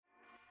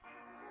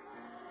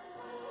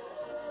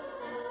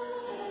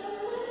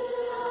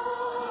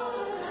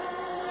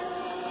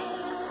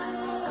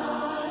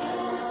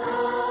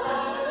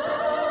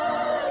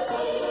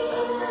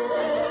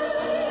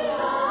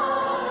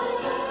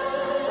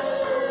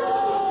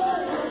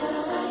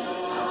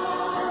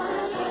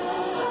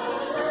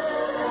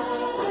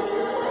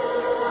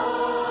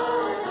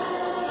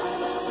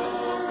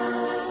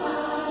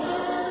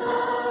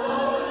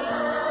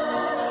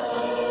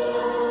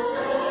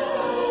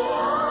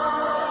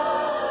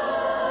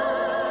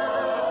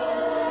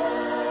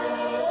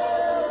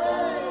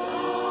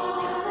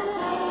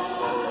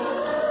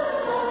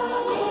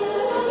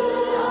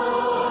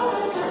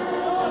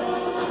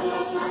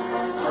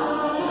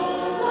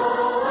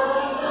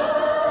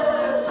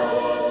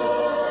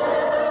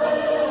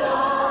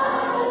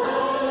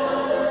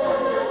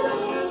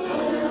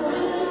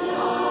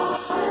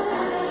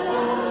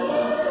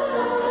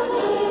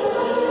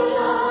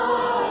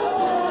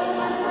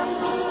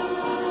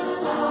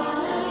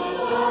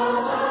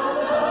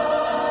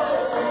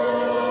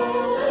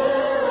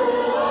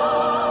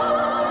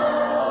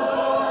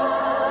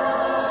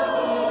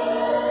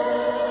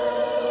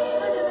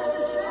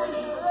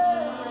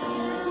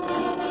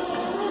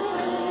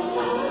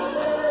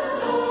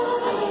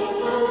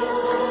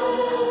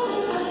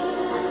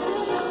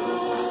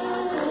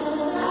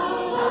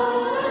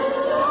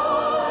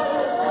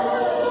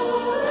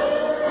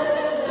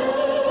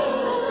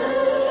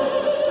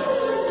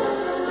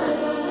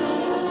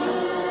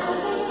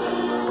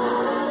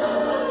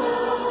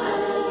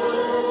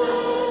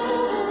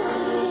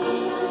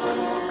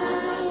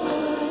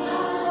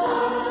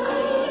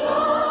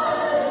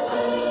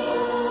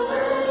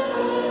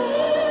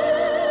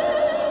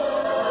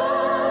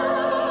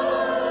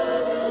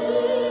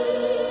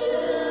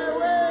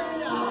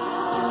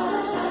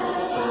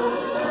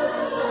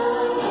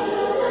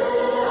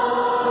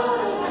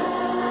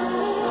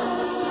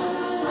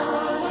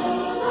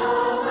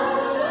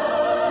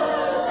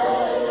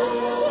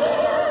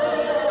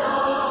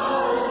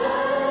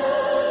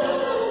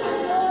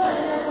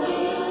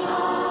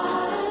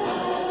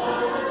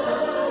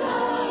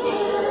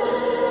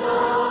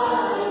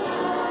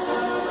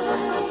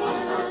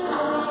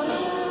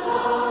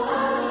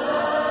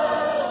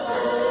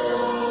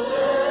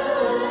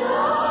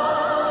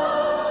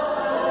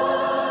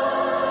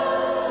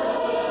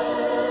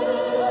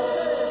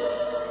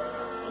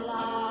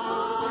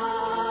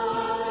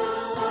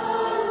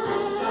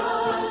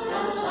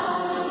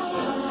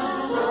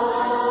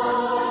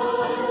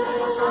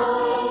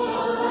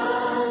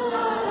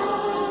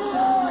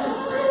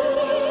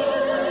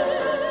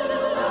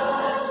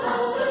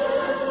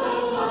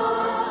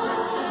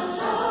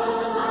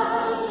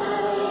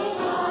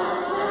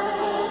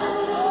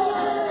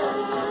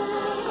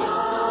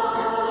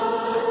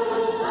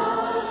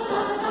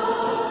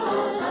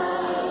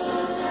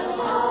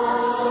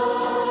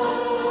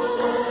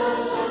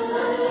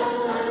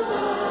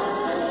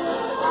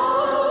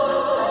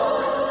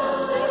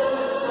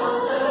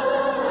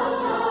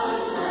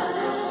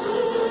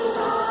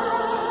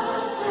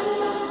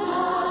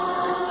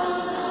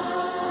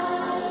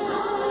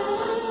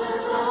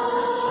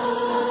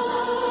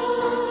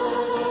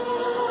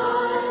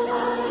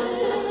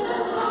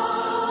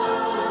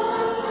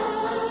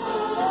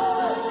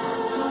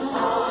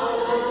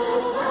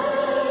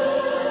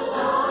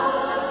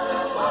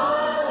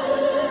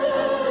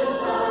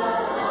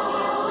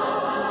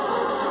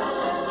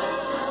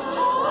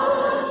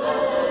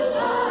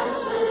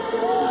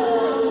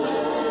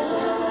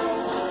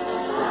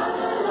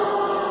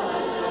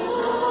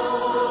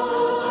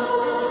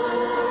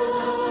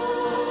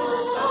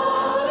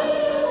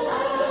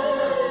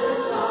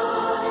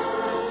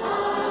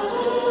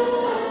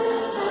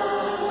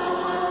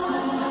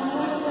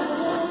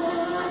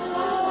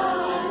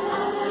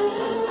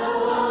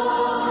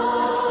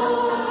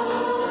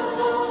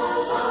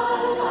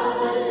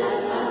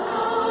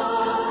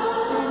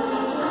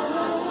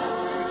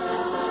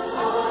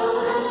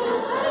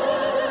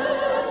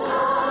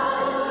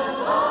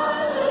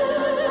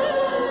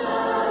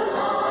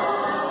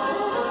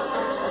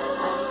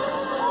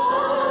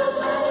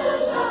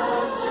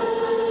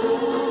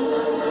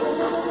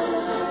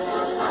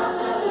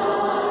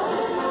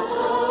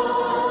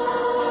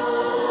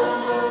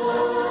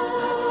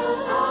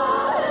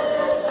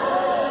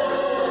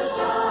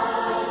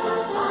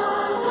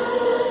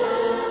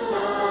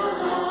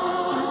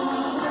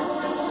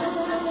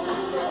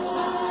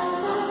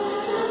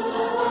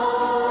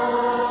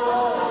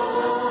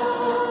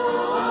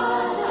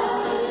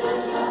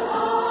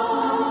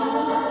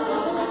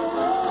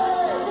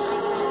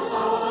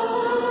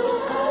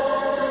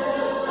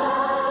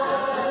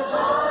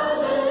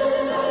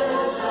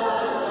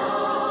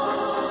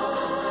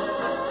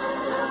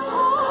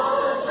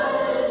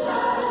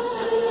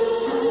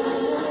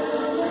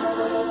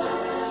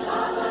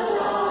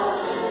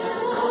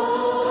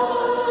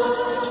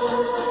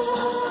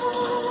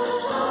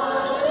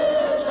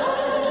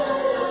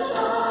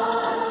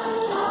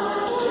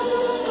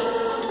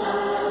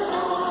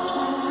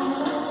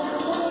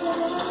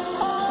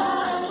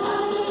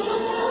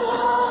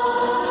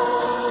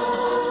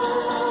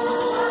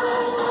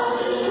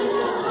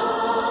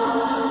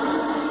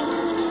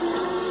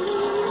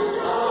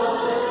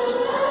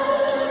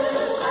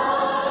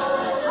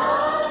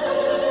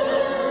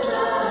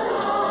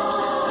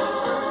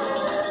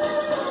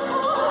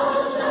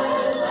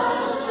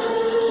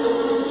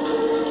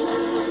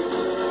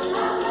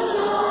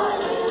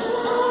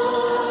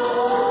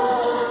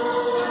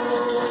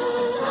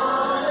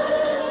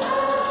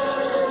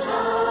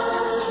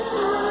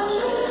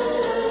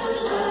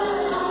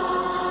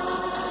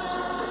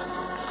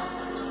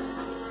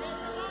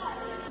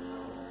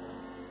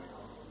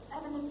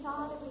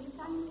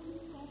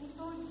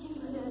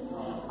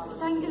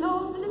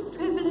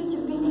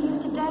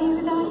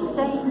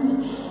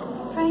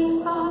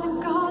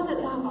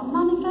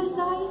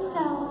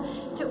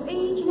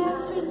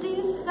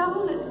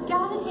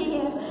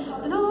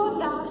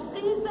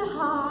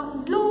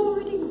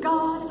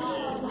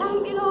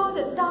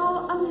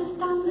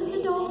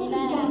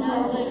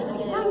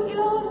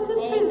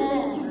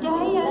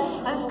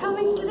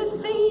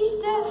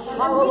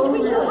and which we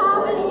shall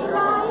have in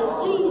Christ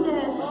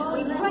Jesus.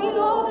 We pray,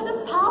 Lord, that the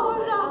power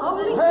of the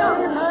Holy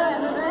Ghost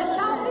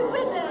shall be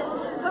with us.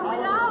 For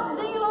without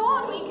thee,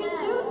 Lord, we can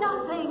do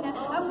nothing.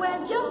 And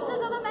we're just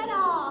as other men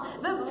are.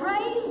 But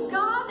praise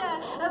God,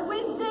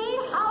 with thee,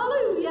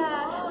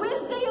 hallelujah.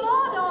 With thee,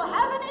 Lord, all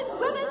heaven is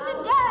with us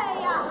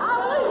today.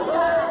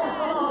 Hallelujah.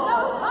 So,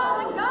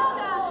 Father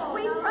God,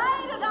 we pray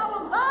that thou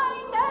will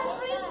bind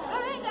every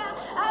spirit that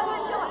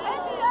shall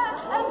hinder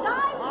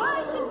thy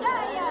word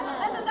today,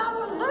 and that thou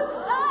will loose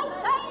thy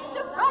saints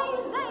to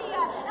praise thee,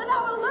 and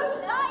thou will loose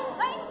thy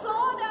saints,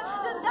 Lord,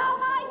 that thou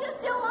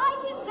mightest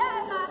delight in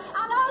them,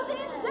 and us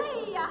in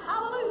thee.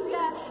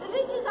 Hallelujah.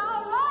 This is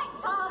our right,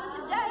 Father,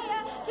 today,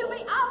 to be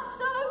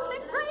absolutely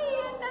free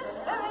in the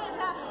Spirit.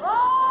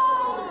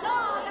 Oh,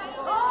 God.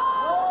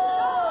 Oh,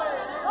 God.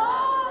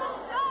 Oh,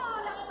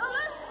 God.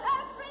 Loose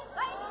every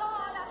saint,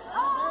 Lord.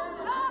 Oh,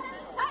 God,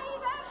 and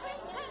save every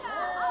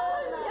sinner.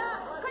 Hallelujah.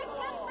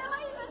 Quicken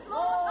believers,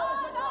 Lord,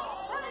 by thy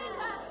Spirit.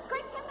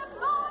 Quicken them,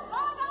 Lord,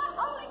 by thy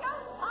Holy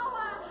Ghost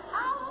power.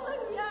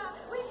 Hallelujah.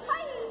 We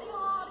praise you,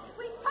 Lord.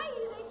 We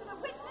praise thee for the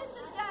witness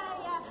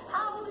today.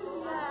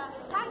 Hallelujah.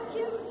 Thank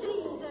you,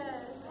 Jesus.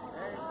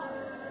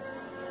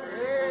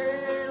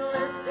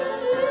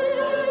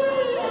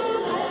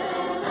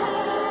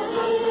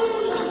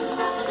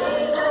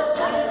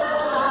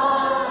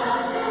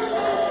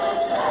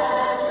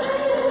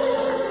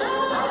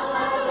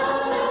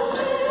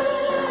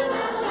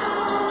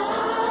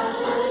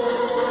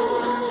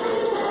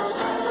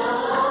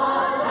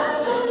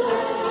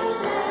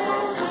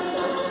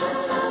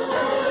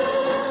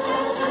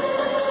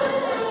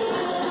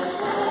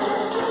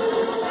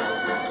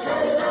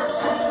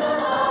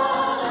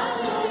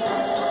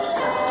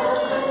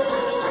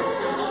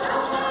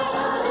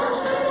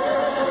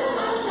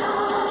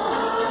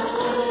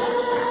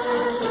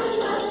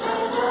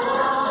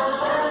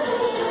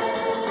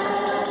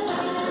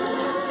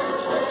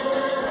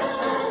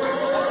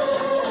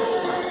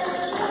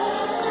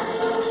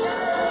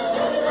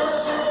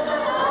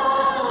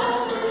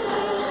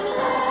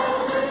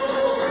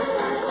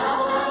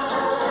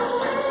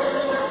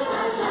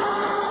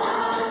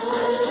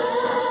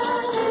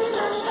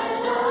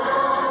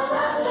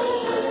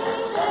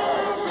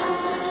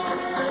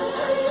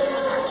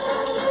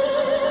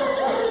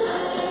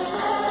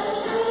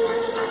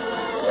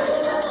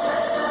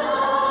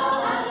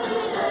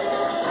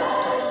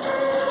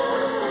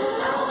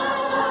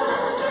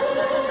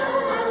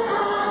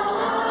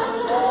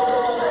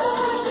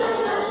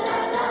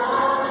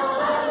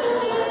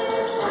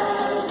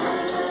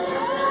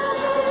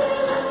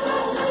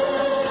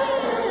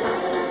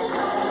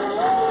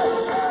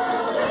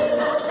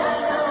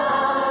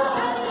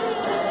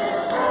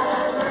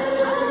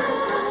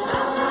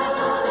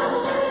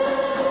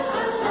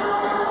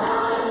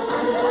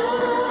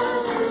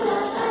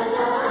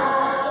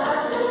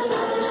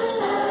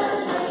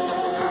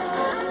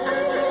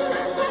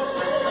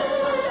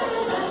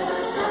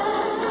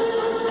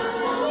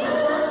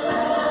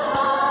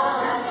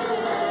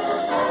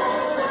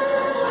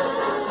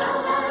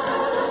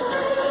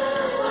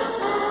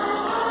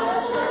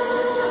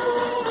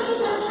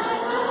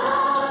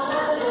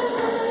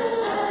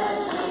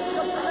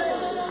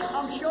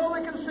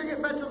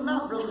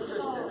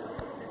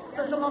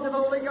 There's a lot of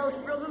Holy Ghost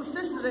brothers and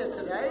sisters here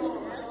today.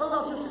 A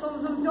lot of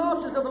sons and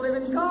daughters of the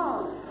living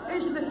God.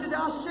 He's lifted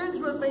our sins.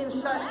 We've been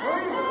set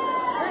free.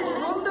 It's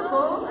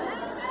wonderful.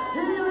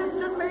 He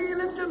lifted me.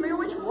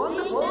 It's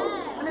wonderful.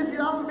 And if you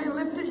haven't been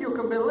lifted, you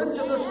can be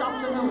lifted this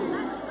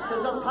afternoon.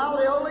 Because the power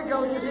of the Holy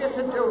Ghost is here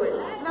to do it.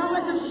 Now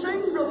let us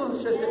sing, brothers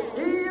and sisters.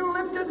 He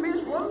lifted me.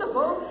 It's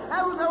wonderful.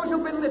 How those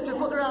who've been lifted,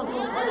 put their hands on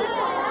the face.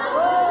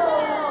 Oh,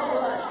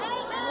 marvelous.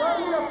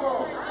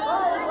 Wonderful.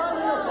 Oh,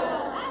 wonderful.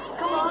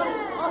 Come on,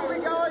 off we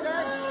go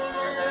again.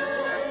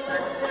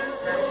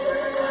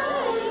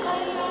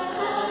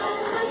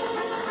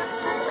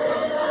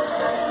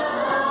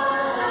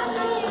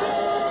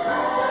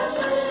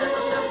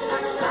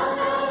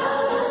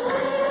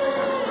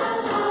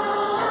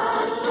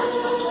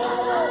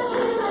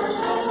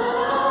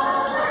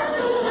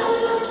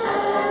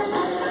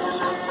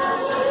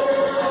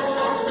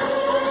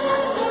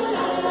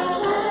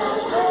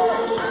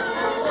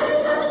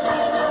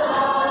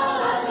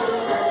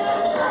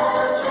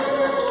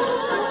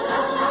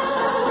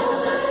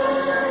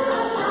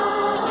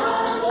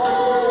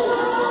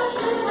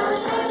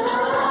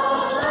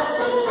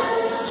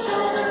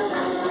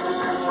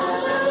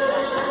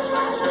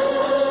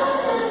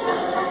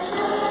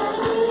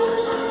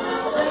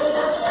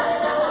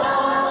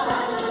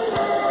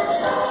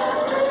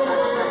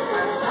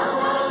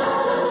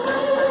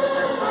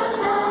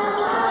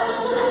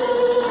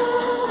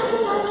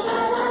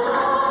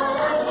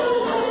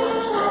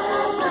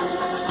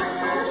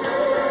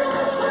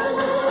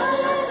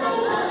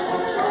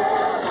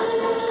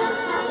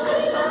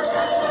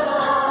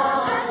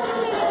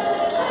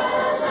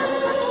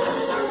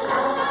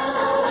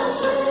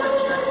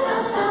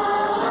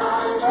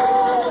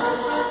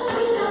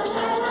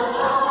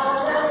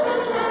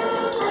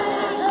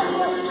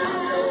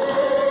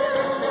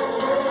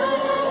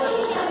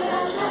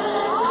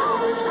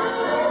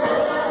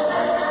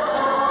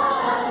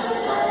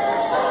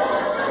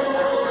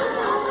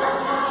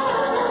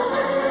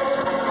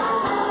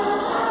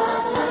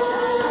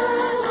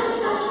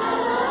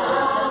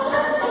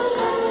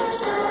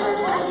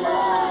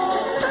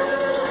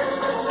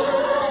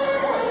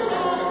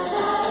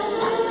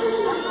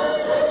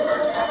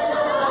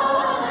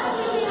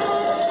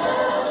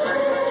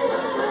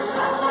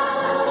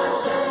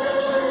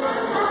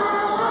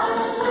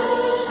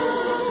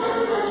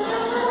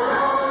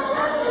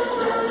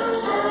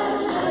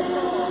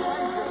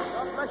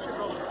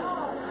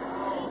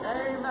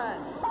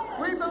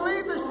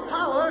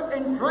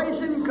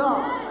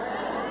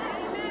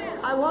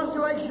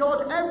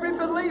 exhort every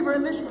believer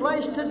in this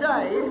place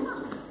today,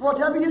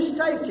 whatever your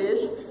state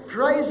is,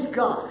 praise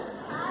God.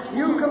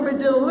 You can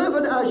be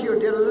delivered as you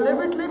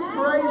deliberately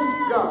praise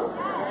God.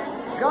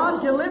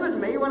 God delivered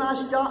me when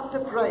I start to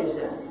praise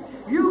Him.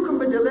 You can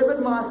be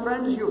delivered, my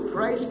friends, as you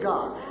praise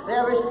God.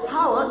 There is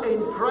power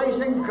in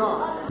praising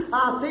God.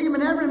 Our theme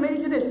in every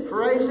meeting is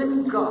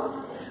praising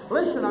God.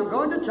 Listen, I'm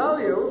going to tell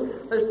you,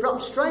 there's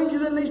perhaps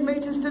strangers in these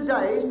meetings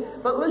today,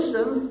 but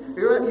listen,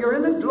 you're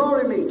in a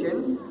glory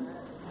meeting,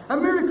 a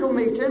miracle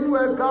meeting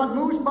where God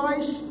moves by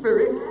His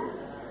Spirit.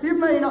 You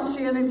may not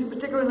see anything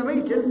particular in the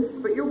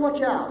meeting, but you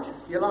watch out.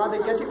 You'll either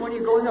get it when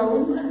you're going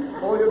home,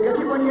 or you'll get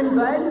it when you're in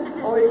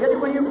bed, or you'll get it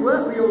when you're at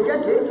work, but you'll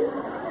get it.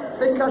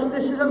 Because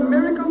this is a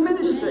miracle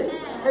ministry.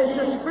 It's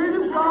the Spirit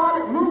of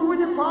God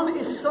moving upon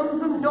His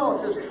sons and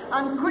daughters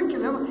and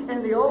quickening them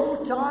in the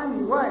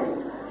old-time way.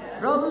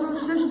 Brothers and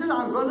sisters,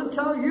 I'm going to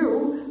tell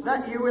you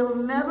that you will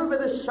never be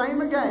the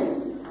same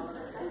again.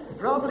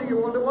 Probably you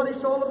wonder what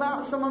it's all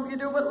about. Some of you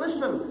do, but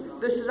listen,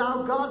 this is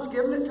how God's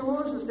given it to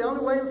us. It's the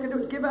only way we can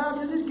do it. Give it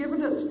out as He's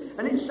given us.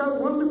 And it's so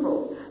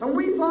wonderful. And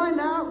we find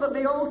out that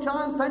the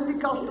old-time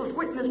Pentecostals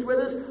witnessed with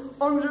us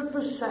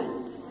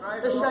 100%.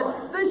 They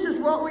said, this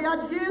is what we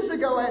had years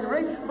ago,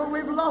 Henry, but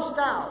we've lost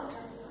out.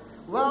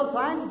 Well,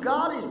 thank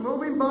God He's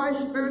moving by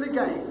His Spirit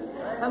again.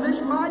 And this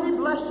mighty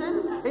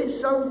blessing,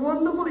 it's so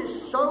wonderful,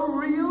 it's so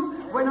real.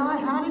 When I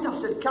had it,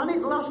 I said, can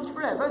it last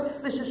forever?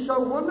 This is so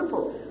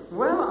wonderful.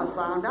 Well, I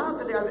found out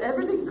that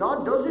everything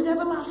God does is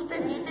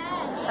everlasting.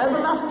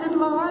 Everlasting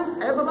life,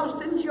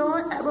 everlasting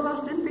joy,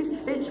 everlasting peace.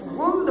 It's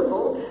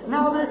wonderful.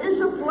 Now, there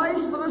is a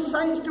place for the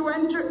saints to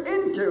enter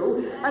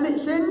into, and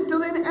it's into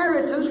the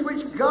inheritance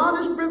which God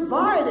has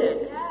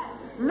provided.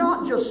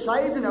 Not just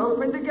saved and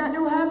hoping to get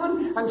to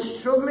heaven and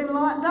struggling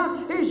like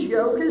that. His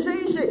yoke is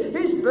easy.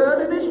 His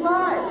burden is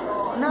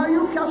light. Now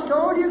you cast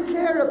all your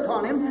care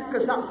upon Him,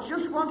 because that's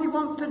just what He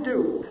wants to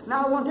do.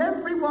 Now I want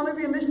every one of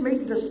you in this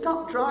meeting to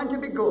stop trying to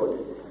be good.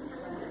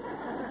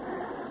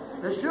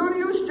 The sooner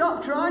you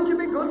stop trying to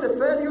be good, the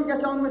further you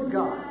get on with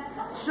God.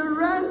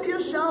 Surrender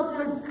yourself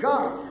to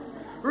God.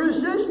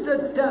 Resist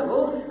the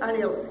devil and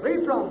he'll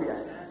flee from you.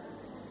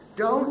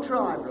 Don't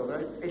try,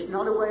 brother. It's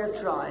not a way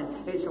of trying.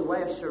 It's a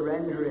way of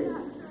surrendering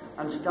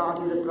and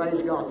starting to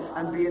praise God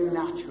and being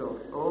natural.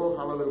 Oh,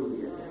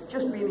 hallelujah.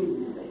 Just being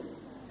easy.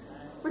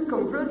 We've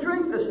come for a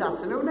drink this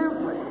afternoon,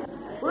 haven't we?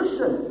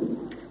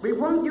 Listen, we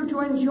want you to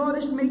enjoy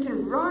this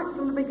meeting right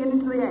from the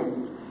beginning to the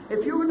end.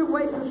 If you're going to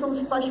wait for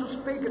some special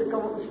speaker to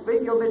come up and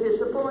speak, you'll be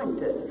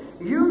disappointed.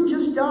 You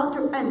just start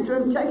to enter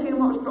and take in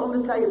what's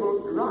on the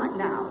table right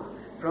now.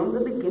 From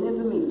the beginning of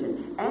the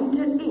meeting,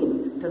 enter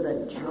into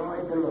the joy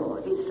of the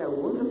Lord. It's so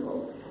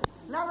wonderful.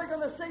 Now we're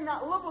going to sing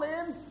that lovely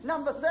hymn,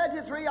 number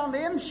 33 on the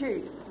hymn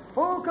sheet.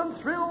 Who can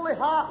thrill the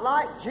heart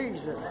like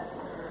Jesus?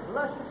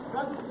 Bless His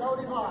presence so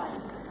divine.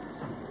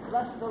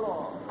 Bless the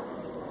Lord.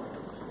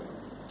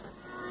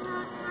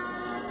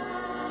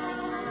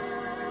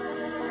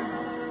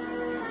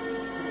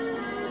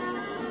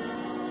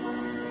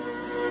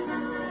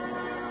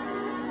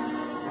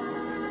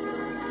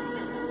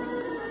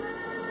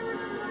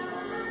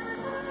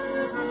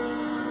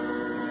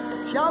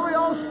 Shall we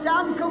all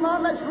stand? Come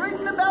on, let's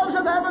ring the bells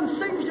of heaven.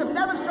 Sing as you've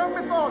never sung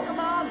before. Come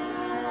on.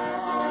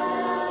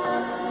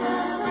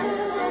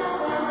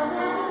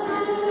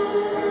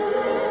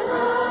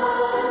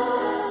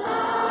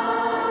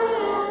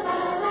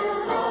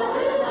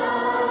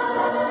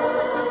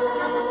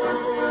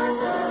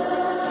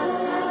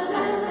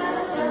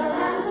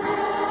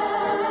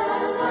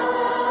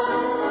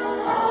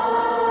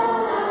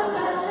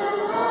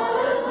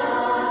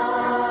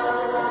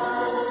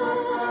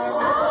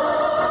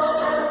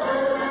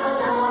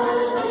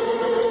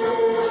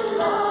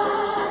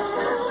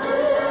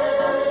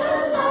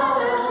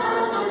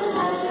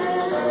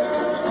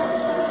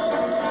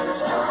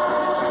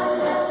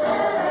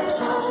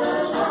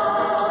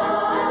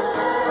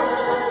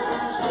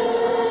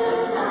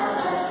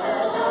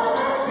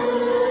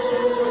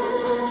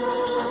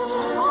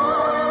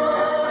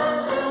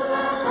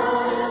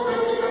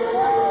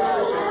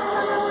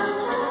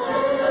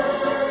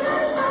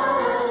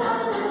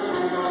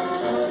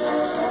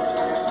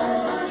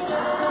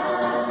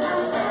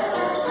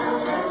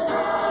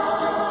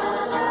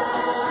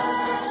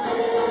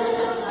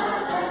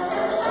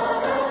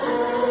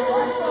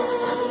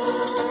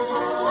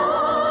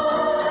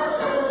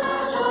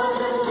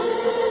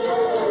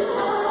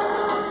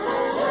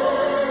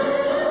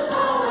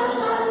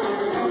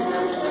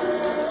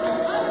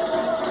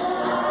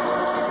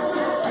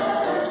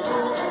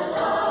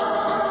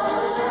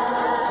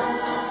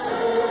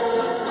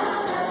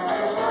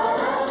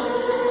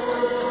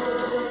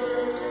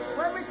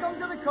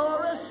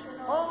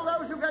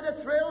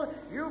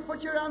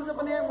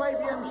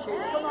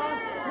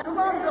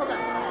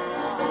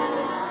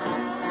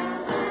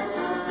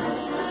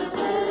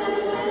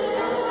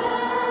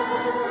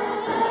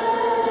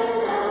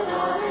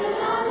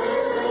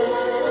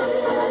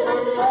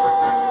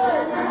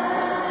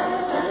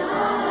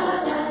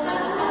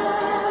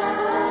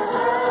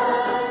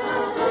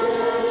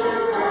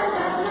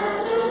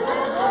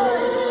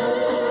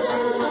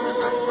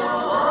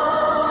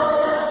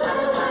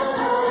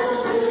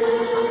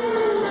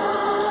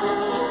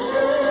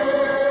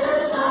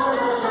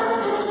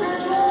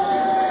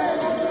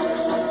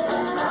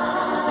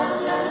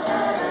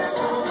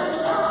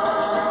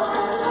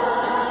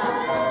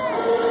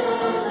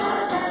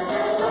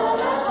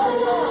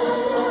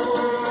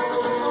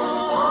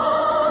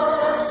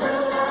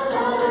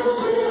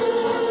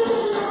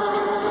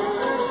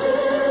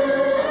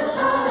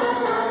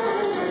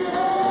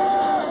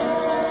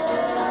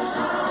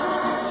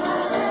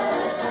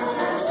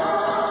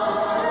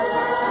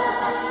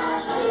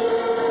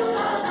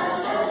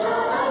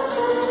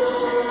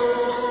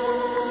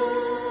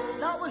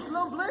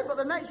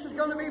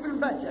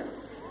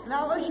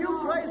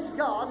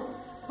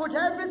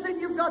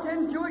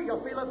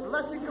 a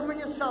blessing come in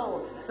your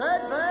soul.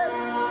 Third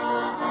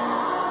verse.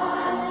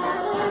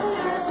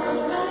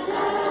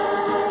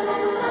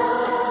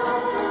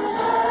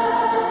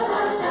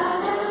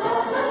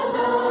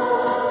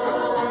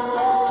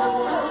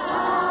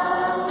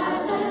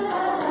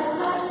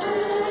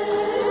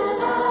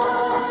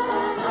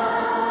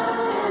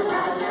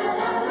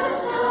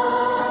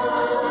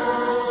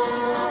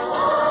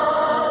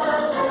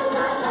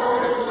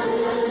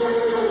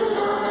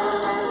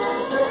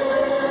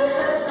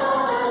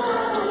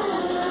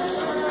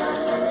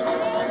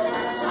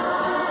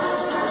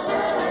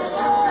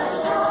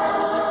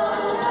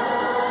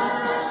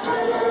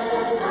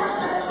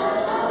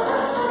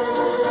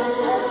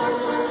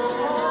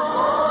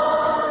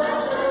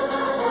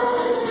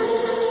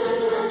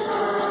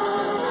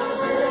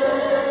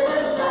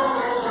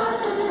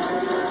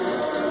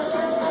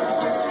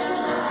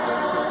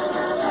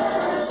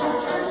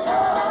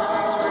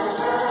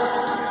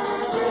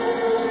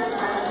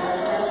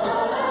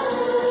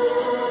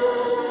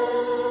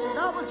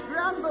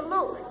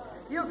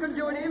 You can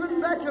do it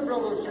even better,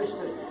 brothers and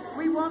sisters.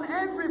 We want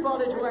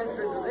everybody to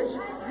enter into this.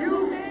 If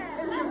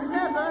you've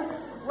never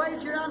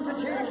waved your hand to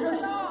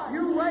Jesus,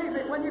 you wave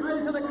it when you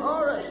come to the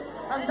chorus,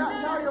 and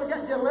that's how you'll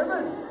get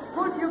delivered.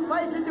 Put your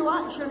faith into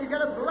action, you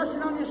get a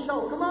blessing on your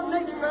soul. Come on,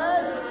 next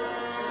verse.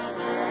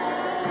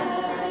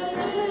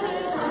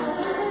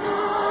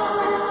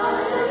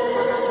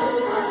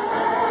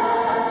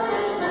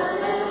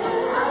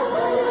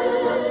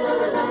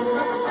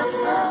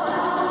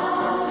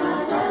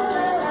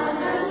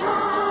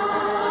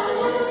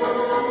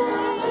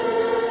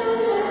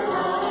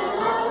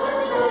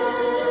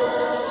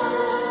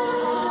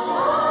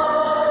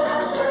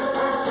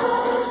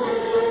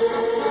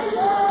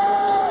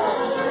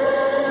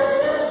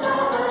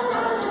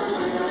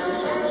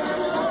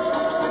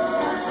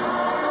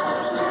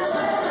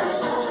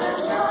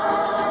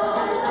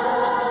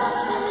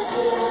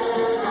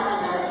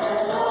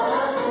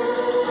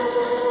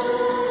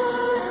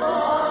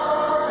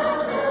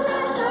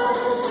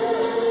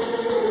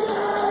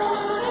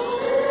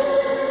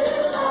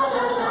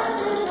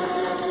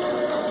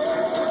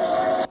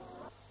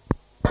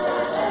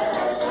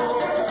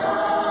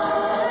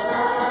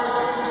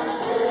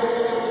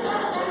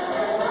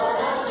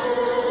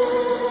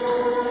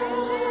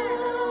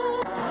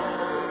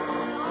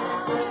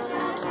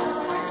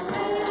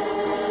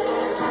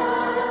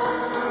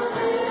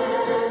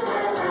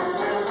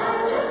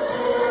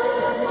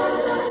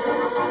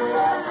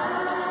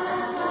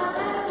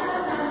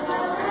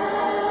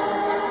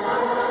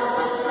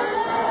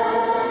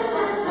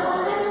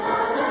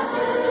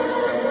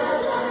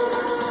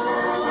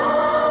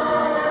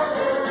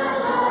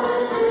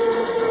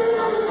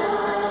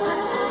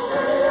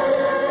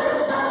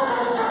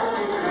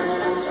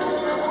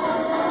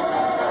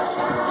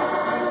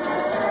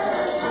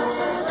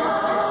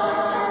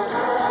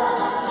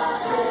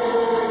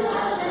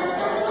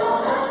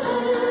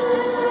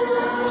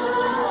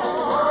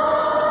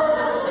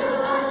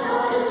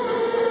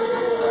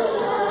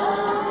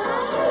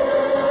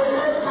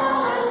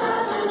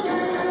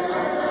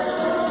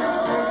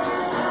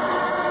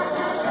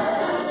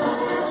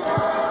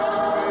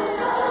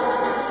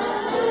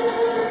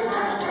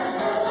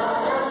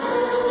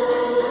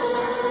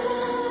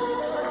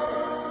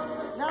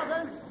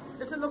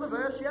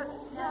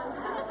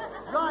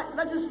 Right,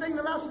 let's just sing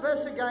the last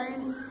verse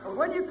again. And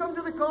when you come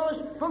to the chorus,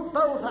 put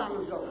both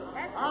hands up.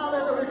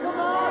 Hallelujah. Come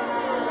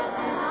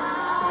on.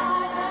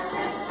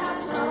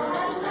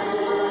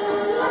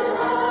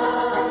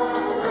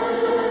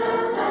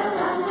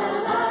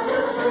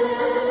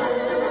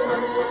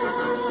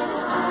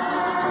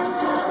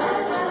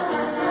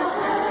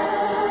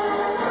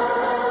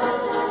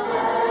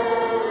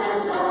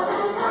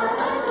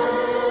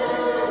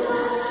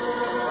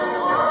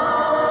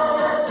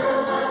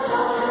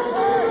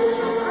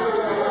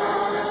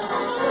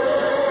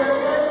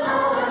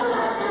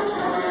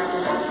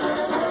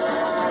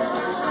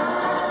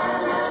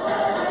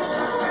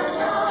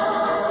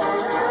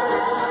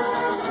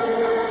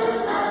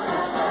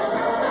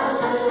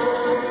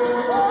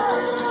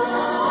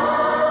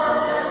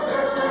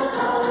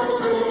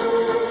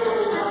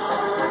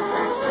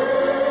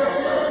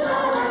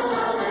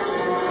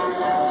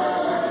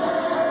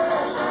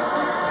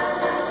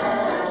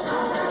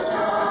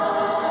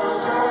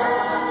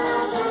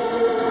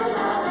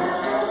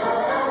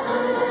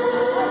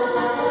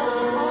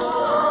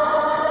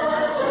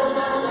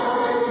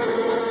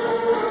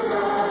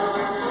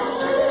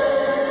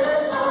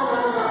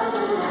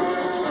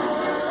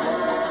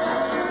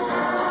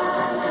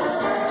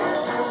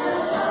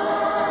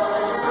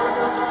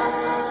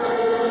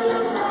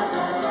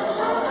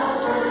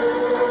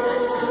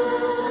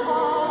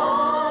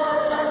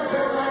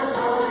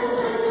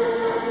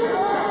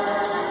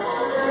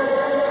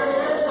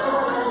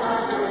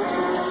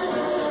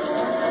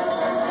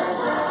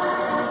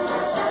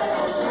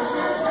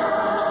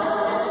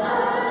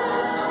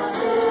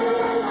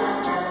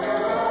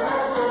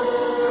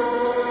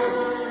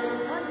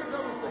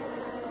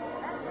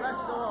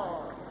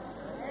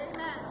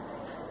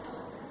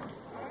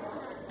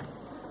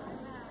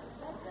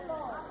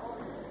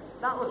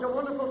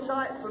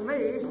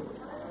 with me.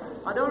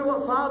 I don't know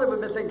what Father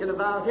would be thinking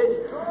about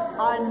it.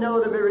 I know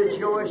they'll be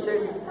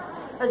rejoicing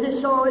as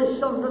he saw his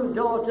sons and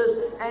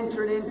daughters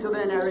entering into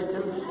their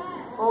inheritance.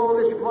 Oh,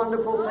 this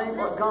wonderful thing,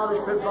 what God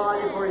has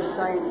provided for his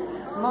saints.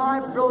 My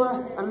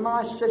brother and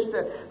my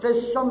sister,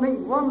 there's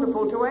something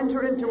wonderful to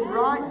enter into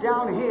right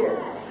down here.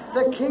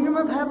 The kingdom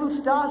of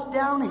heaven starts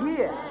down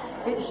here.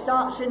 It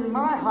starts in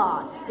my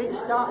heart. It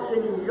starts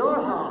in your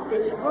heart.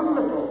 It's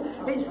wonderful.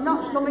 It's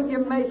not something you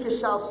make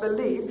yourself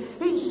believe.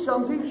 It's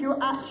something you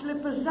actually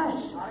possess.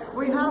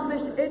 We have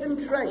this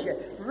hidden treasure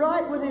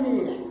right within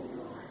here.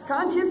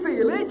 Can't you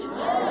feel it?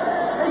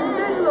 Isn't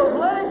it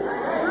lovely?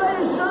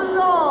 Praise the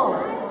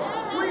Lord.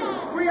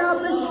 We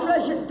have this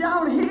treasure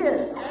down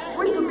here.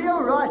 We can be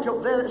all right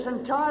up there, that's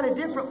entirely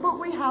different, but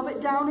we have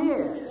it down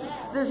here.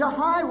 There's a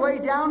highway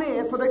down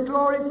here for the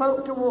glory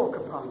folk to walk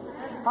upon.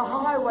 A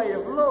highway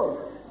of love,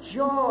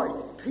 joy,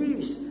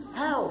 peace,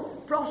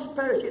 health,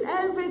 prosperity,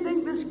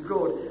 everything that's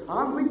good.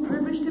 Aren't we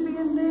privileged to be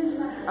in this?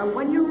 And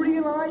when you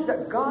realize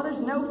that God has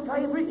no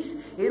favorites,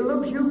 he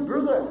loves you,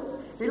 brother.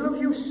 He loves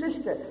you,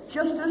 sister,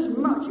 just as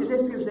much as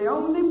if he was the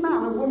only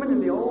man and woman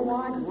in the whole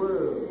wide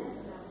world.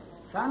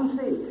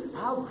 Fancy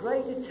how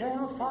great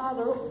eternal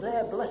Father up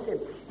there, bless him.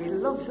 He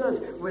loves us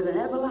with an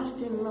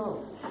everlasting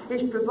love.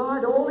 He's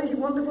provided all these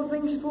wonderful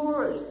things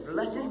for us.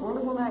 Bless his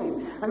wonderful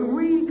name. And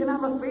we can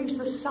have a feast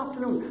this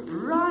afternoon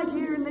right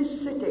here in this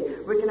city.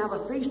 We can have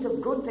a feast of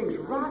good things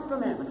right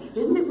from heaven.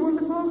 Isn't it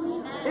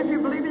wonderful? If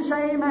you believe it,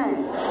 say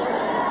amen.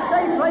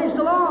 Say praise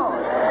the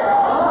Lord.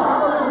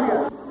 Oh,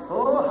 hallelujah.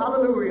 Oh,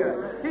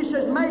 hallelujah. He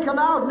says, make a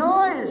loud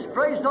noise.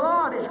 Praise the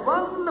Lord. It's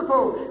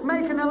wonderful.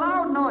 Making a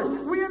loud noise.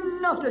 We're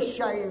not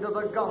ashamed of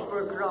the gospel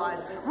of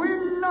Christ.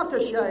 We're not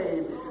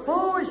ashamed.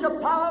 Oh, it's the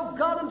power of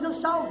God unto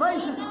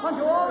salvation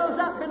unto all those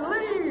that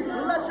believe.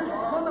 Bless his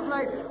wonderful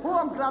name. Oh,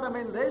 I'm glad I'm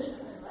in this.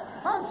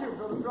 Aren't you,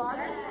 Brother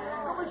Friday?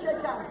 Come and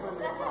shake hands with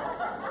me.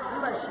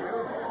 Bless you.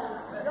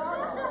 God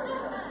bless you.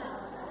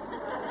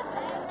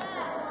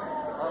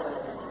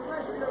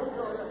 Bless you,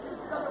 brother.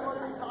 God, I want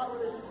to retire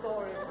with this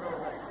story,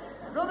 brother.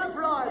 Brother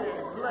Friday,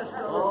 bless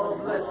the Lord.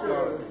 Oh, bless you.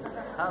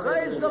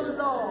 Praise the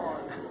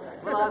Lord.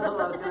 Well, I thought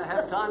I was going to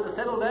have time to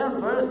settle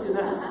down first, you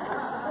know.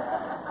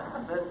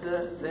 But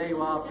there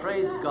you are.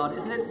 Praise God.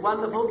 Isn't it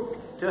wonderful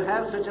to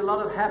have such a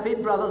lot of happy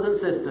brothers and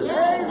sisters?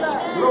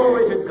 Amen.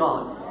 Glory to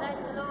God.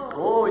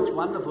 Oh, it's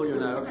wonderful, you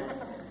know,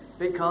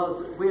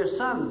 because we're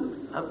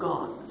sons of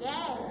God.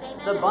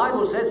 The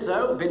Bible says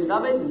so.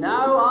 Beloved,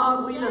 now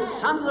are we the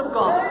sons of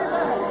God,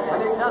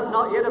 and it does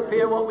not yet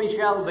appear what we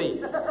shall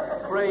be.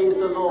 Praise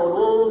the Lord.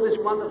 All this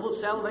wonderful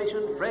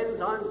salvation,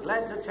 friends, I'm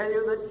glad to tell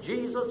you that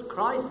Jesus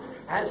Christ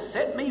has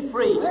set me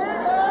free.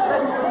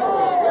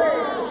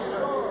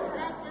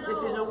 This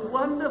is a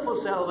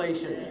wonderful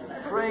salvation.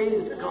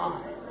 Praise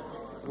God.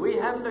 We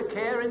haven't a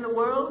care in the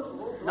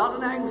world, not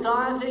an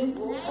anxiety.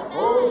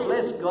 Oh,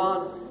 bless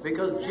God,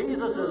 because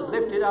Jesus has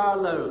lifted our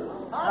load.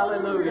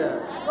 Hallelujah.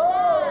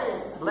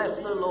 Bless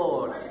the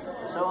Lord.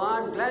 So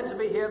I'm glad to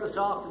be here this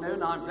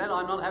afternoon. I'm glad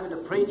I'm not having to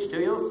preach to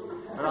you,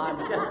 but I'm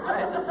just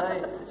glad to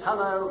say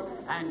hello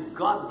and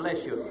God bless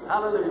you.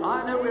 Hallelujah.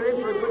 I know we're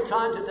in for a good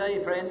time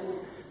today, friends,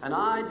 and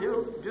I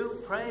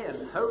do pray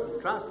and hope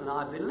and trust, and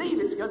I believe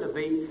it's going to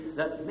be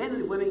that men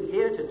and women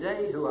here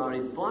today who are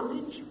in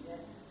bondage,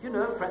 you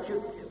know, perhaps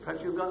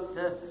you've got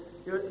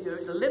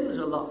your limbs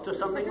are locked or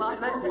something like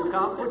that. You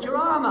can't put your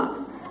arm up.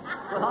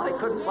 Well, I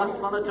couldn't once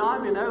upon a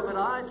time, you know, but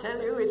I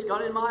tell you, it's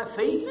got in my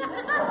feet. It's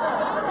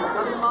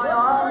got in my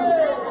arms.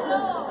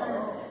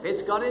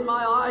 It's got in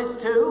my eyes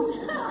too.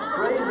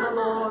 Praise the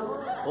Lord.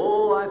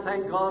 Oh, I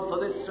thank God for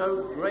this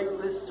so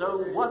great, this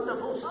so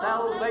wonderful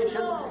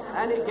salvation,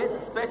 and it gets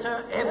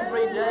better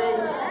every day.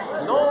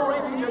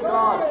 Glory be to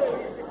God.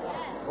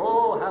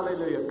 Oh,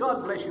 hallelujah.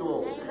 God bless you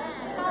all.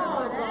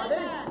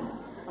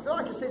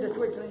 I can see the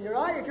twinkle in your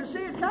eye. You can see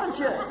it, can't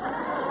you?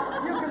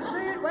 You can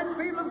see it when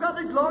people have got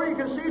the glory. You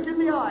can see it in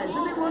the eyes.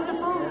 Isn't it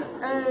wonderful?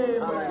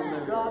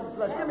 Amen. God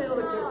bless. Give me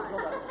another kiss,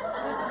 brother.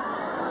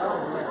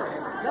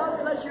 God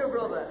bless you,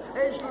 brother.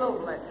 It's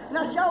lovely.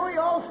 Now, shall we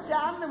all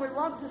stand? And we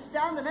want to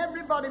stand, and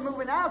everybody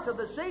moving out of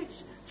the seats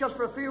just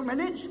for a few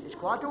minutes. It's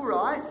quite all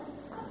right.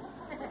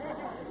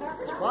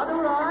 It's quite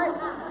all right.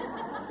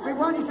 We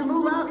want you to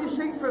move out of your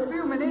seat for a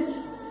few minutes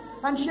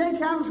and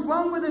shake hands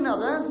one with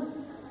another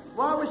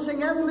while we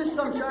sing Heavenly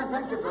Sunshine.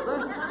 Thank you,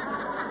 brother.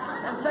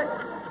 And say,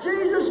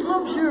 Jesus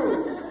loves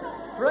you.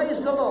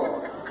 Praise the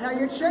Lord. Now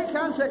you shake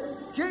hands and say,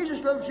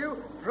 Jesus loves you.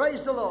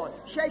 Praise the Lord.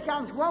 Shake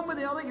hands one with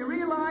the other. You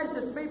realize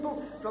there's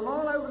people from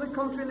all over the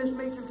country in this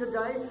meeting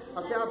today.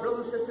 I see our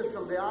brothers and sisters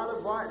from the Isle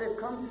of Wight, they've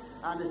come,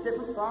 and there's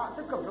different parts.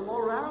 They've come from all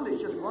around.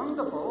 It's just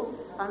wonderful.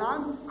 And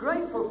I'm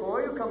grateful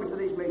for you coming to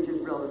these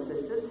meetings, brothers and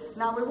sisters.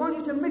 Now we want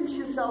you to mix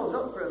yourselves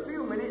up for a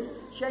few minutes.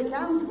 Shake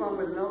hands one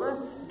with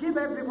another. Give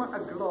everyone a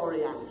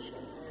glory handshake.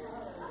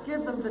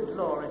 Give them the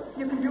glory.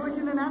 You can do it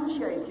in an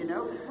handshake, you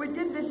know. We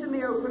did this in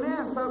the open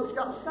air, and folks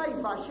got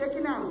saved by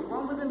shaking hands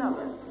one with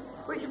another.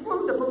 It's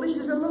wonderful. This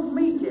is a love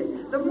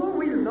meeting. The more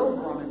we love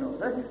one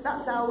another,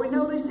 that's how we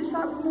know these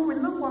disciples. The more we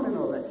love one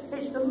another,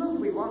 it's the love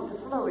we want to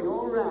flow in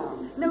all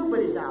around. No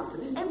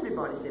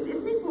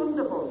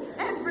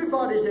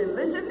God is in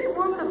this. Isn't it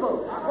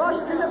wonderful?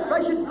 Washed in the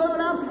precious blood of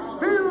the Lamb,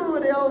 filled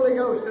with the Holy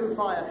Ghost and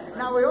fire.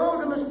 Now we're all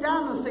going to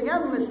stand and sing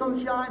Heavenly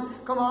Sunshine.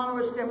 Come on, and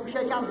we'll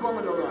shake hands one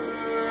with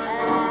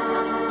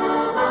another.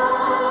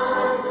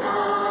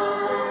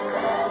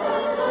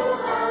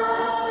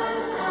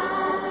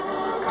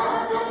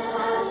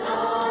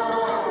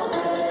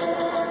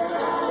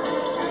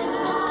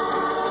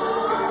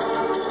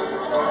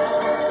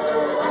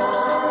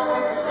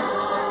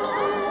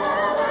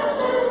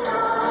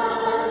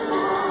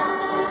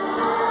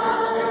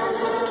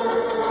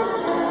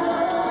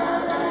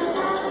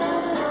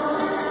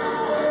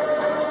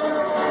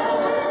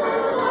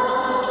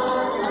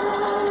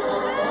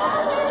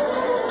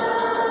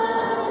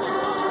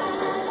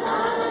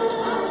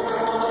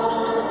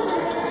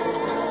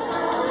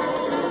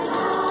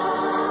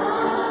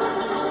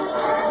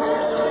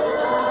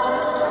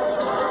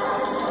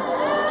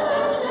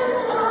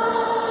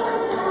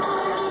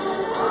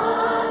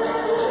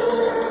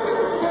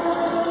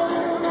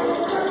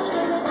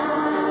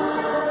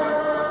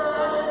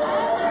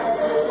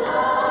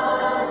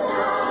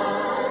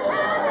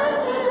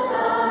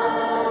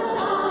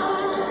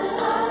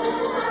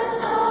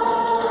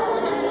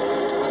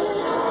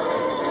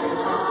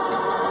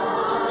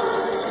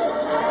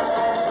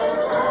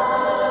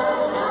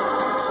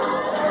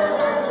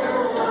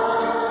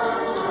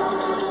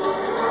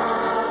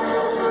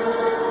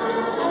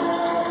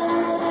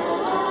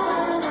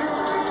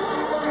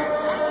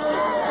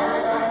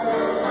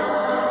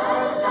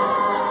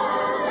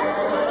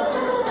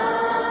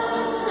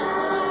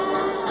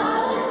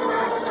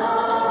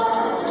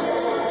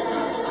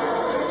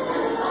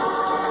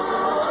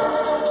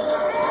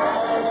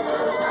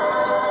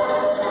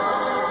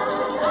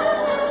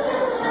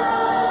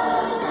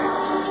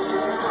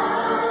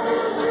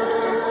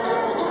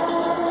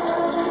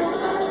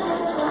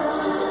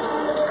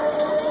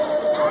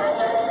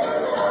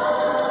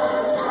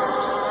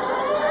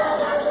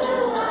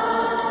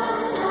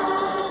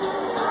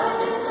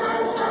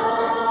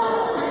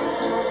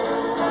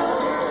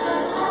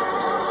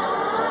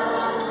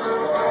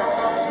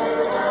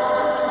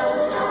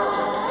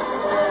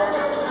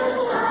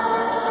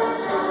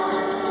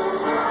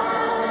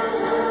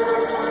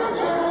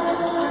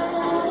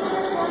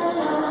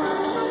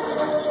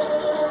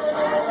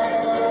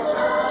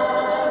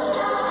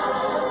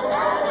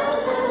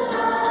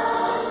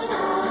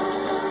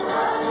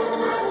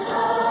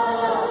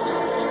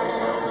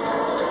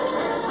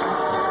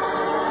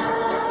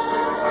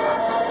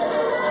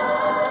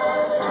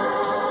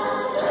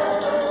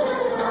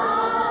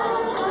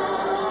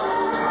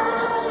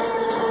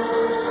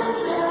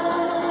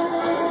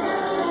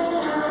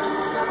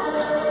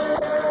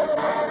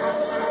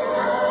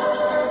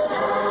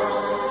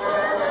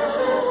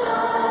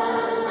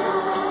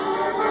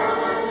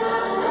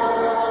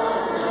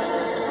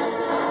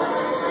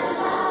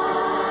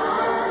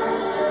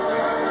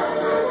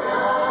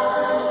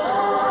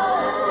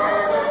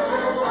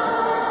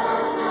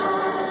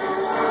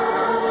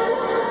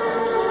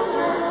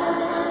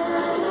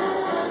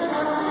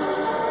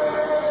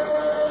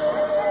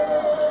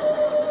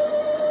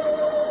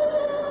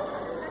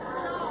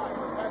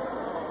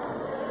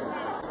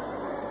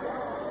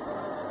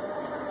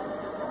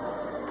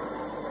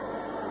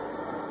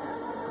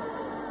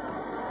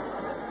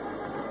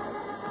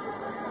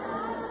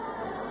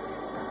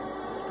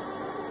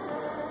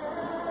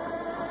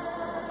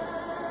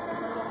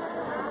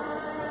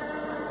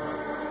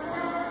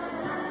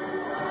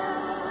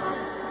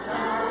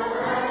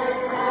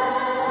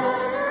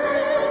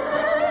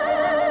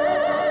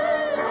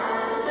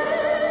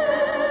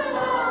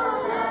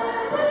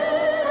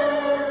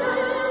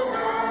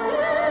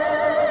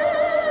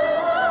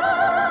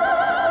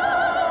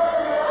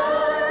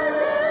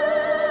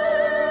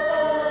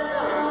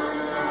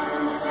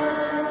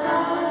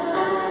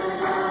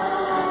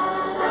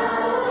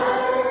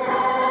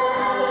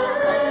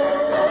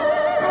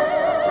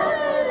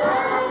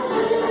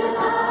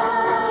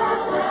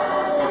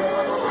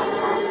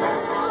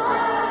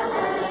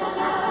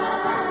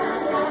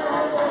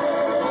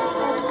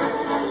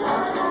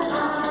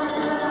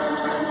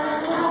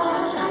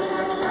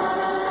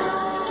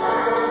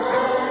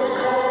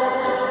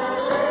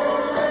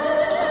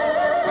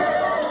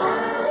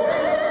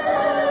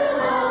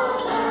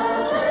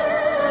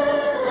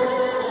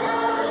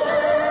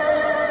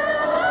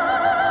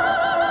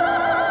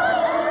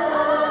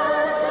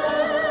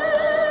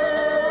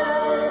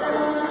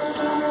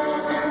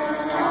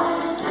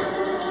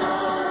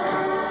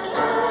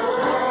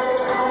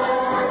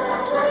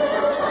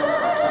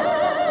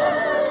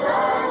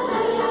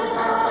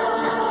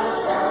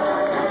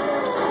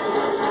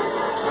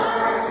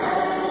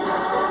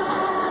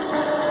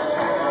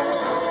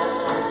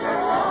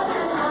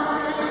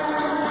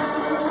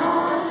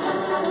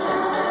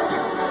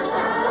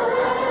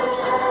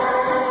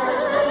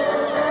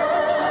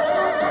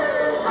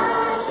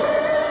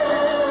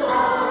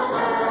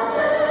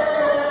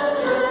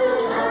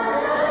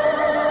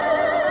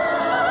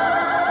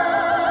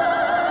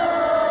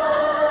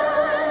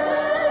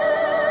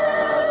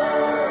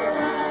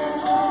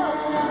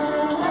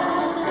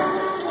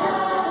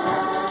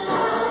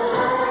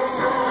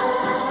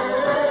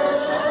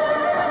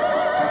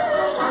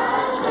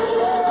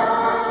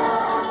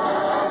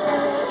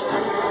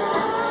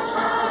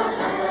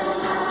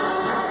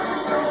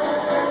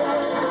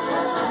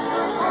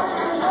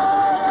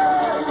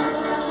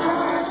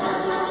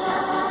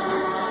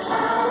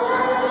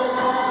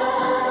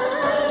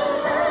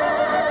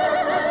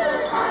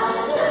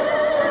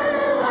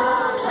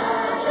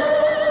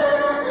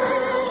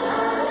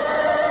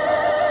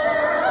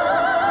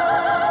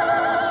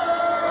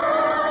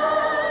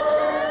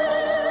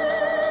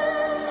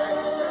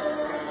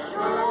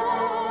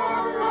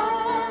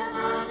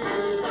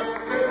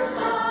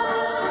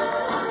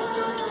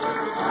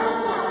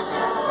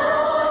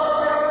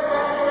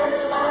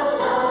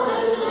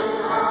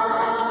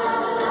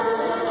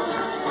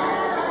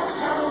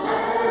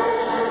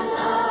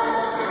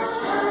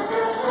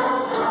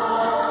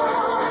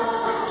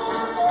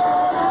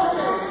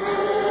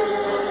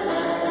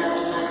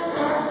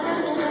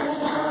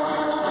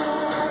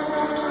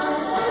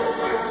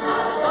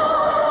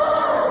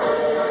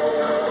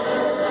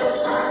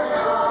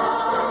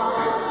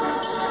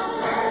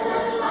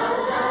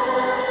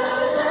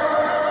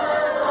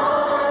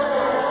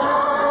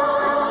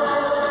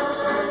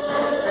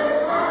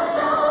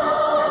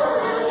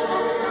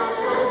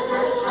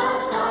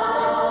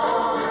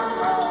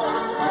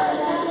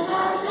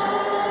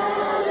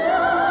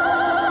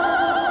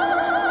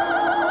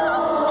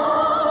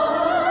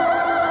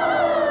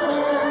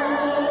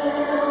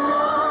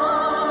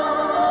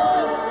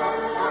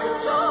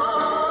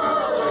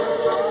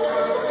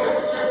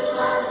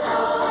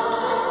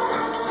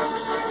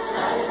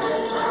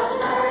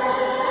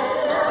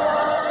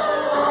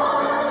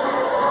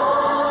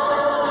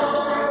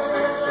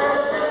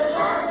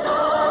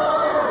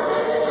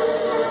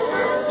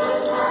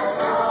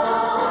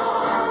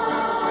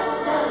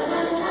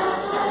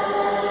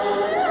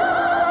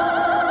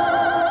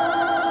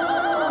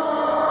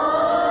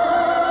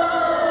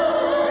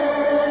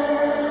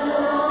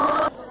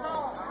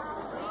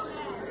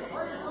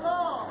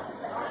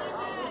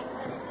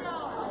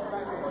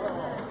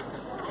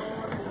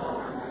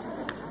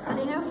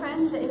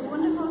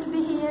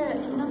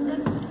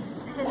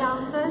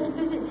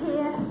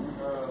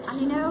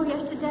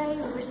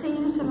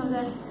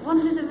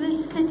 wonders of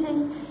this city.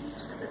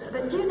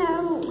 But do you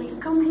know, we've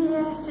come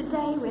here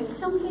today with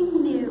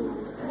something new.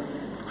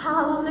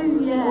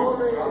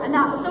 Hallelujah. And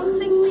that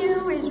something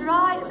new is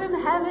right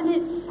from heaven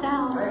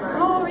itself.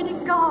 Glory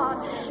to God.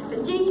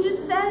 But Jesus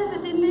says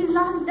that in these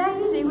last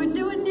days he would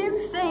do a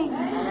new thing.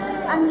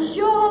 And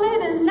surely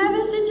there's never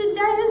such a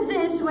day as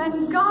this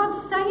when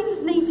God's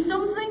saints need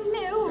something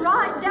new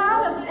right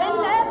down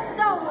in their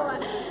soul.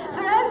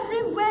 For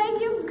everywhere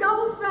you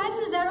go,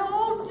 friends, they're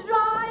all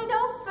dried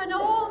up and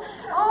all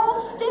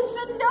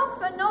stiffened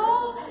up and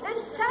all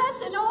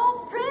set and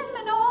all prim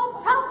and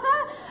all proper.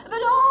 But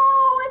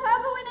if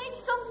ever we need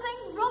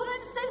something, brother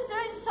and sister,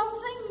 it's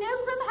something new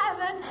from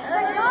heaven.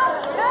 The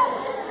God's church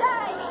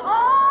today.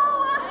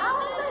 Oh,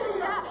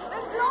 hallelujah.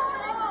 Glory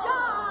to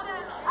God.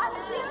 And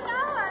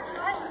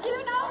do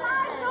you know,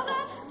 my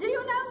brother, do you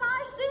know,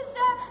 my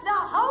sister, the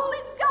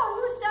Holy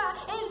Ghost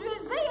is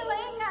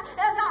revealing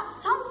that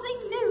something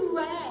new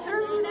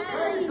through the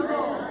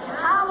people.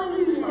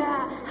 Hallelujah.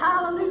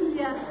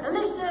 Hallelujah.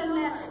 Listen,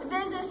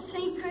 there's a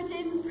secret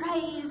in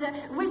praise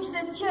which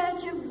the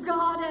Church of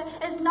God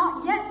has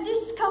not yet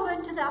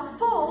discovered to the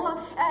full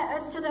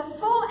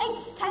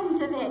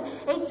extent of it.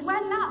 It's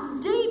when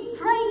that deep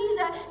praise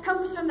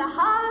comes from the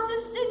heart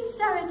of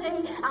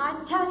sincerity. I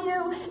tell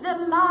you, the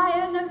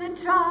Lion of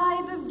the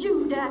tribe of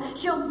Judah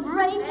shall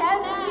break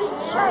every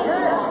chain.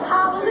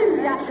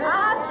 Hallelujah.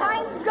 I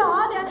thank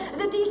God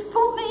that he's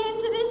put me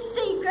into this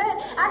secret,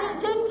 and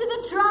it's into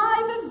the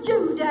tribe of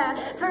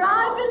Judah. For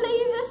I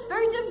believe the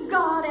Spirit of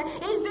God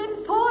has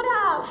been poured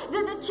out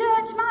that the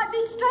church might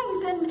be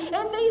strengthened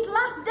in these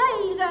last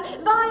days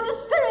by the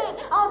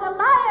Spirit of the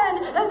Lion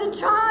of the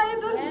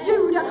tribe of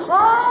Judah.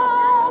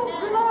 Oh,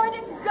 glory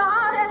to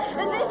God.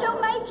 This will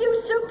make you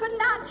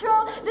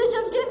supernatural. This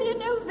will give you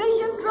new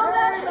vision,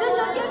 brother. This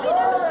will give you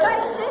new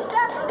strength,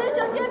 sister. This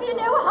will give you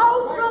new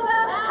hope,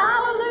 brother.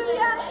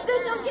 Hallelujah.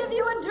 This will give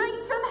you a drink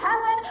from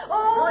heaven.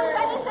 Oh, if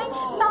anything,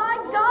 my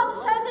God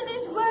says in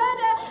his word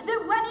that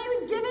when he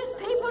would give his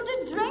people to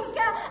drink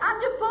and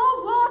to pour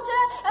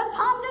water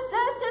upon the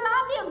thirsty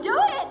land, he'll do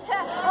it.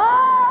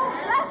 Oh,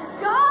 bless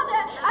God.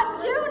 And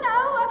you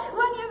know,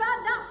 when you've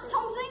had that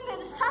something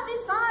that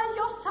satisfies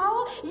your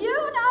soul, you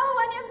know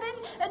when you've been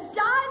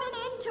diving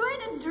into it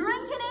and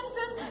drinking in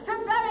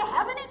from very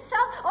heaven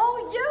itself, oh,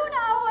 you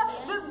know,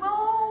 but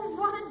oh,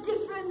 what a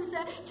difference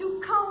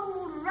to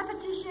cold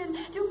repetition,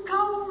 to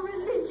cold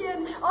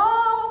religion.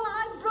 Oh,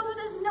 my brother,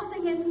 there's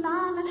nothing in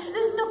man,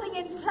 there's nothing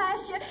in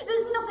flesh,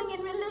 there's nothing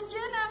in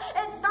religion.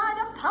 It's by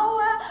the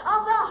power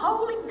of the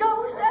Holy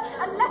Ghost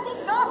and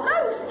letting God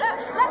loose,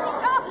 letting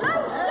God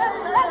loose,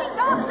 letting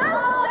God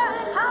loose.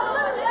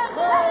 Hallelujah,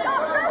 let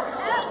God loose.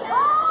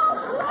 Oh,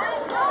 glory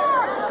to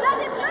God, let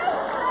him loose.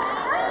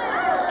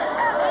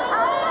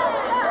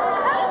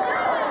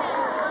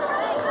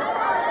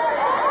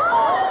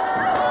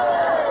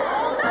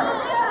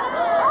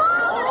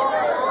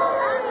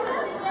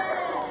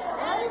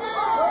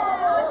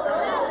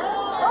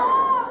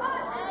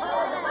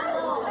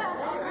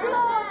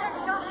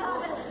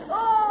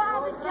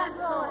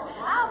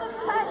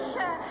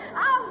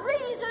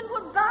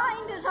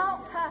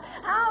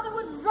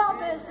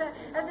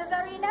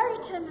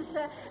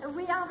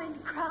 We have in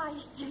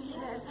Christ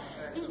Jesus.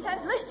 He says,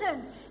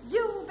 listen,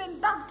 you've been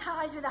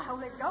baptized with the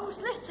Holy Ghost.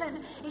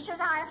 Listen, he says,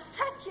 I have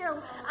set you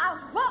as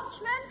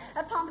watchmen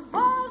upon the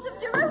walls of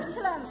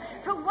Jerusalem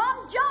for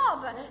one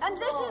job. And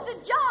this is the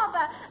job.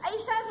 He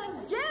says,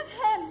 and give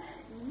him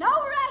no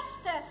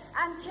rest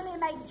until he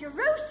make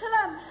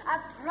Jerusalem a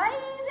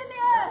praise in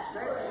the earth.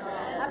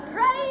 A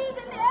praise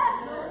in the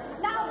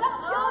earth. Now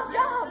that's your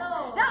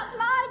job. That's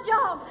my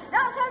job.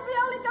 That's every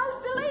Holy Ghost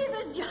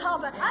believer's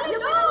job. You've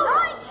been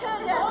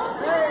anointed. You've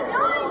been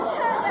anointed.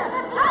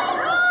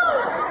 Hallelujah.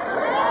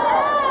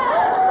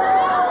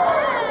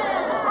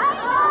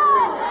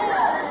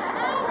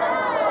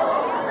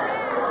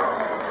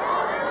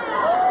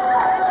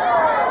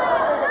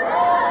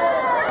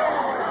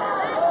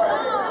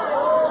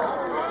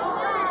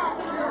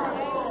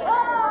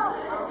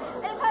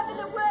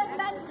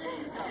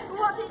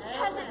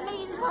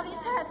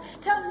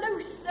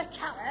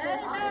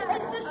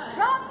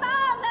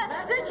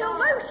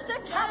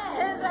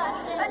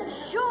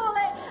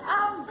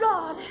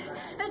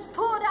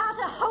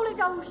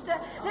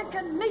 That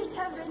can meet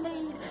every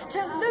need, to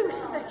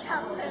loose the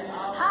captive.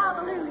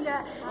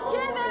 Hallelujah.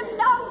 Give him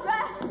no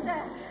rest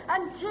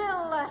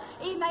until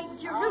he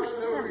makes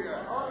Jerusalem.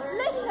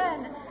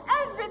 Listen,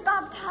 every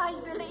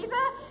baptized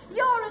believer,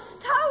 you're a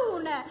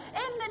stone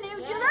in the New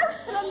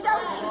Jerusalem,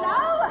 don't you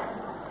know?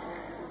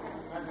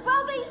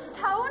 Well, these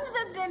stones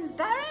have been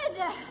buried.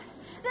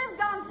 They've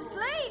gone to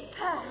sleep.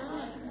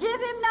 Give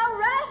him no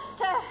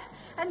rest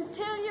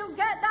until you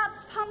get that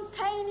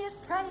spontaneous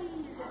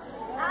praise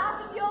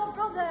out of your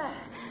brother,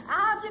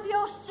 out of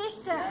your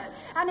sister,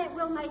 and it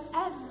will make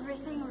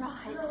everything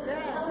right. It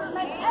will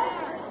make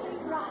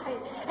everything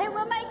right. It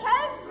will make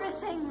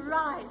everything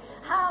right.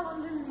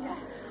 Hallelujah.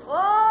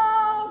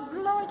 Oh,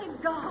 glory to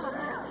God.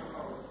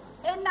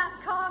 In that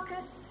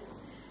carcass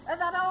of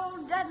that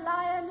old dead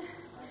lion,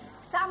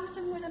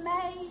 Samson was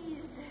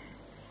amazed.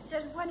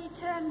 says when he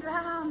turned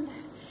round,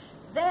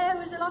 there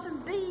was a lot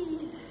of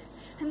bees,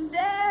 and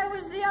there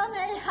was the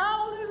honey.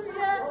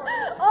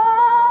 Hallelujah.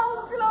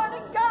 Oh, glory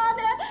to God.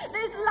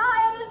 This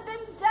lion has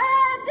been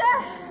dead.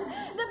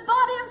 The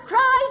body of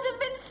Christ has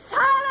been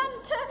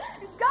silent.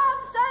 God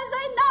says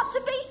they're not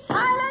to be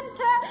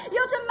silent.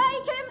 You're to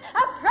make him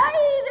a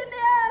praise in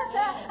the earth,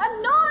 a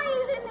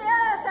noise in the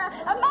earth,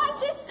 a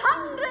mighty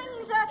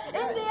thunderings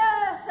in the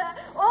earth.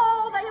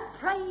 Oh, they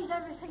praise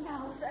everything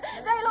else.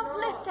 They'll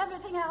uplift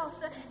everything else.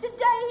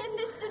 Today in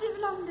this city of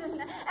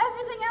London,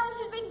 everything else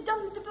has been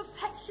done to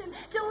perfection,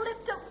 to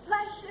lift up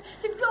flesh,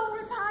 to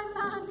glorify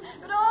man.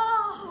 But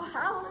oh,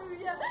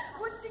 hallelujah,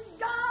 would to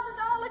God that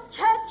all the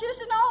churches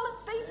and all the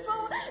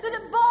people that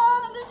are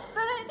born of the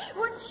Spirit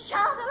would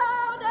shout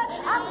aloud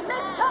and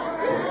lift up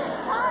Jesus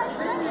Christ.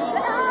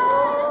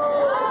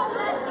 Oh,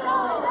 bless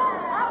God,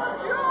 I will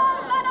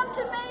draw men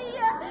unto me.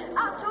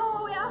 That's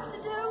all we have to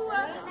do,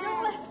 to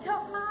lift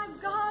up my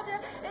God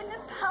in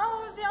the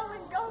power of the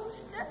Holy Ghost.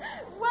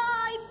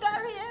 Why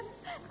bury him?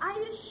 Are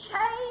you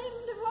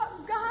ashamed of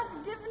what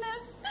God's given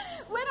us?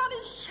 We're not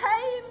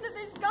ashamed of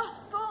this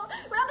gospel.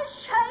 We're not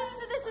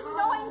ashamed of this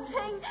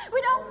anointing.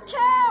 We don't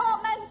care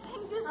what men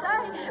think to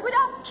say. We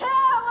don't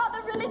care what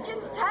the religion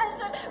says.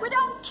 We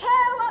don't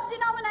care what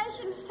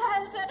denomination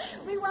says.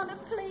 We want to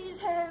please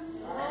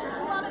him.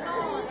 We want to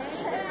please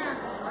him.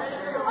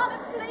 We want to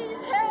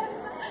please him.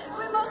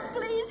 We must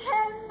please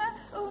him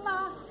whom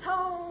our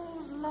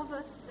souls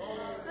loveth.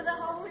 For the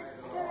Holy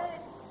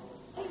Spirit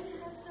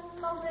teaches us to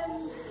love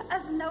him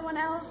as no one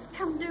else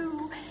can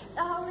do.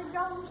 The Holy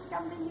Ghost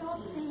can be your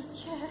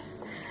teacher.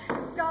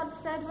 God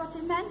said what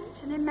he meant,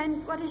 and he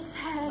meant what he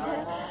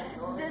said.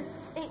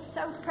 It's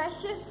so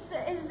precious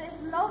is this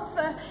love.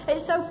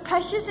 It's so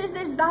precious is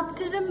this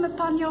baptism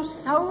upon your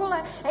soul.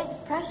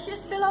 It's precious,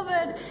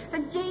 beloved, for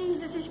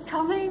Jesus is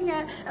coming,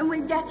 and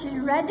we're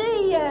getting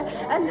ready,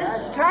 and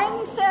the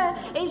strength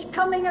is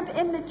coming up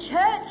in the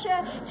church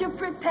to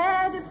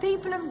prepare the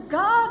people of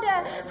God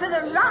for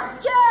the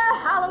rapture.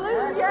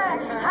 Hallelujah,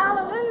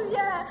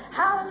 hallelujah,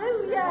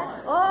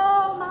 hallelujah.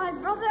 Oh, my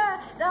brother,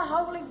 the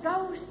Holy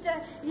Ghost,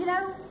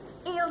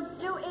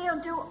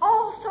 He'll do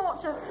all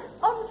sorts of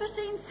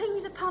unforeseen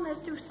things upon us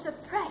to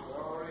suppress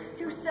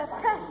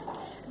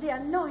the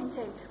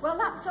anointing. Well,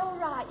 that's all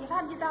right. You've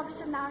had your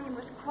baptism now. You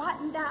must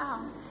quieten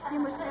down. You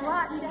must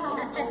quieten down.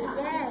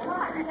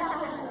 Quieten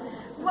down.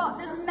 What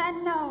does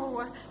men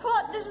know?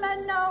 What does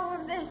men know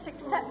of this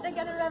except they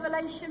get a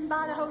revelation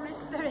by the Holy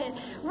Spirit?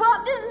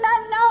 What does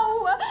men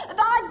know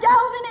by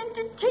delving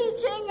into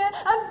teaching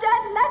of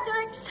dead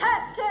letter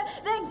except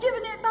they're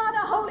given it by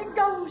the Holy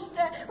Ghost?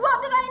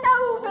 What do they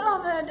know,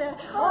 beloved?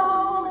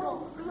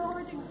 Oh,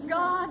 glory to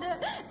God.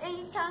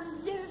 He can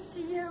give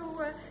to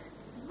you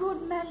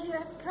good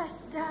measure,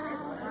 pressed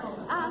down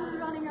and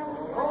running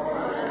over.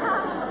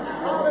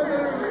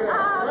 Hallelujah.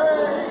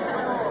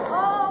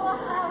 Oh,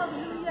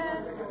 hallelujah.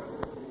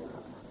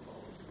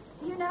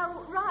 You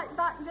know, right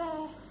back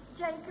there,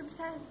 Jacob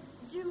says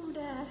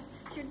Judah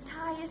should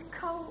tie his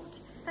coat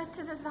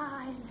to the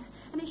vine,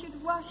 and he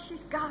should wash his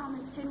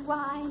garments in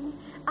wine.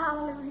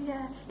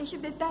 Hallelujah. He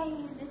should be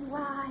bathed in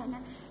wine.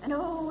 And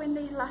oh, in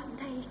these last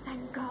days,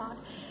 thank God,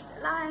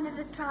 Lion of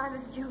the tribe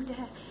of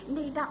Judah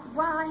need that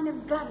wine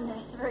of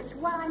gladness, for it's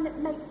wine that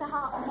makes the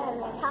heart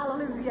merry.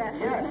 Hallelujah.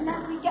 Yes. And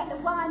as we get the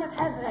wine of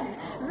heaven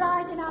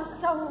right in our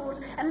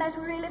souls, and let's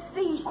really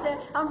feast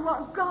on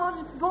what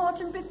God's bought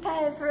and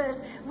prepared for us,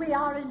 we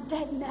are as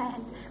dead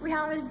men. We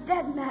are as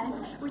dead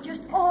men. We're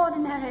just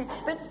ordinary,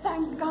 but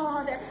thank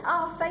God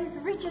our faith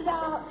reaches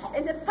out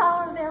in the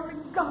power of the Holy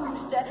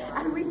Ghost,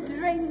 and we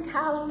drink.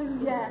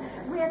 Hallelujah.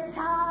 We're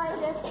tied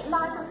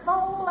like a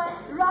foal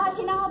right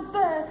in our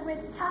birth.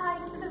 We're tied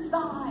to the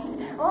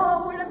vine.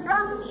 Oh, we're a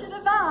branch of the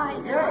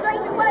vine. Yes.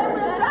 Straight away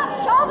we're a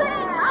branch of it.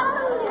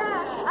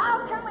 Hallelujah.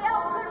 How can we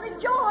help but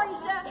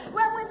rejoice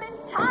when we've been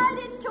tied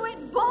into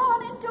it,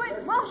 born into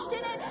it, washed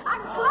in it,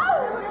 and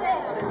clothed in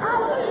it?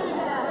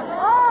 Hallelujah.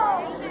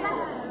 Oh,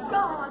 bless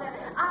God,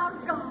 our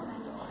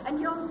garment. And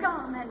your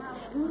garment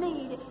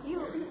need, you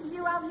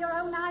have your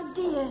own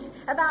ideas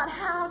about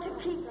how to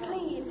keep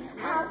clean,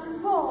 how to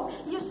walk.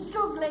 You're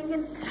struggling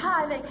and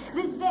striving.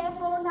 There's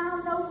therefore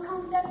now no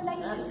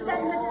condemnation to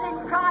them that's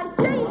in Christ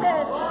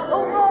Jesus, who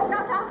walk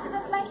not after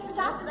the flesh but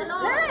after the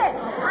Spirit.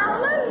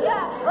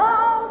 Hallelujah.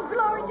 Oh,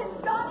 glory to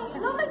God. It's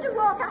lovely to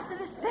walk after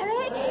the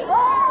Spirit.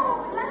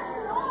 Oh, bless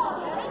the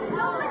Lord. It's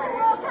lovely to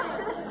walk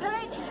after the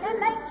Spirit. It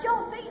makes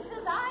your feet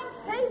as hinds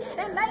feet.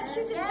 It makes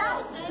you to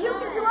dance. You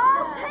can do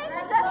all things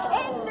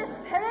in the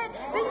Spirit,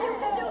 but you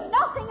can do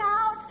nothing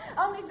out,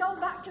 only go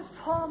back to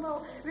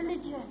formal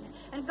religion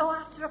and go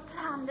after a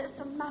plan that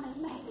some man has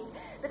made.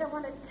 But I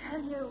want to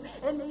tell you,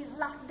 in these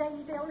last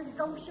days, the Holy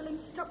Ghost shall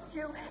instruct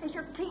you, he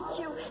shall teach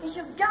you, he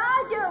shall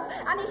guide you,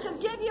 and he shall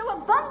give you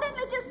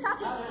abundantly to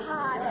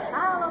satisfy.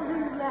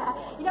 Hallelujah.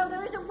 You know,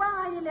 there is a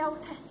wine in the Old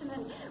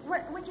Testament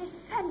which is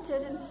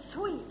scented and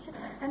sweet,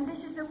 and this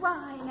is the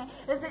wine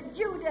that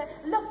Judah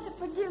loved to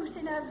produce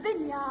in her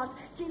vineyard.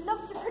 She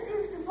loved to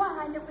produce a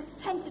wine that was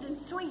scented and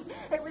sweet.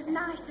 It was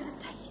nice to the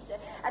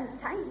taste. And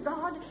thank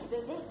God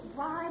that this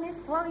wine is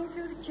flowing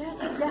through the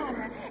church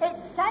again. It's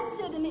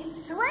scented and it's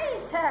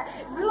sweet.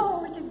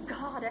 Glory to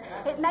God.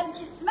 It makes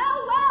you smell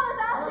well, as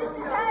our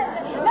sister says.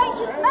 It makes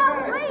you smell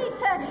sweet.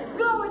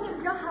 Glory to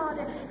God.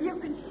 You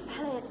can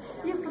smell it.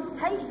 You can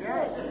taste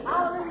it.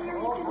 Hallelujah.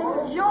 You can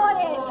enjoy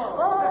it.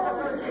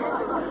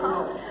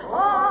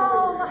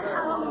 Oh,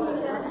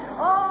 hallelujah.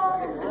 Oh,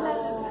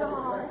 bless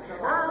God.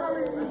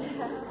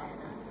 Hallelujah.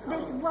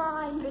 This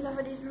wine,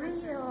 beloved, is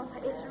real.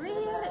 It's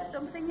real. It's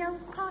something you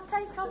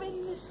partake of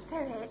in the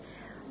Spirit.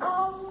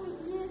 Oh,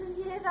 years and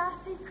years I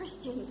see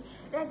Christians.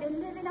 They've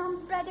been living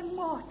on bread and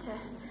water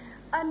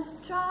and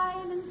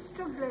trying and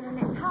struggling, and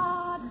it's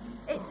hard.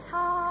 It's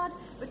hard.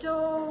 But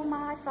oh,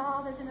 my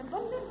Father's an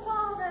abundant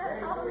Father.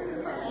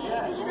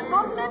 Hallelujah. He's an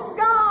abundant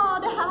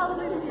God.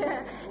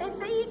 Hallelujah. It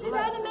feeds his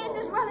enemies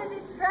as well as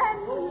his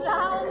friends.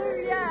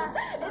 Hallelujah.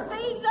 It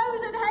feeds those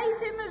that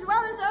hate him as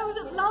well as those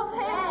that love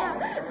him.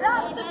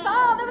 That's the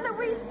Father that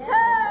we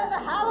serve.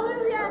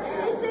 Hallelujah.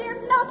 He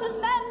seeth not as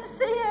men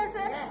see us,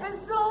 but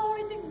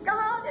glory to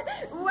God.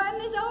 When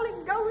his Holy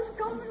Ghost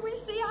comes, we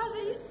see as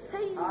he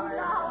sees.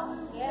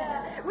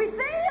 Hallelujah. We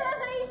feel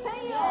as he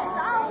feels.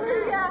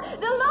 Hallelujah.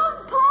 The Lord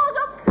pours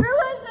up through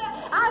us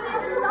as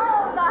his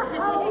love.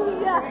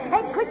 Hallelujah.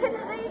 It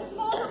quickens these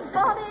mortal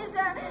bodies.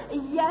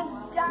 Yes,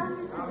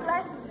 dance,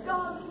 bless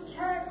God.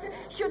 Church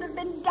should have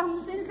been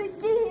dancing for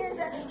years.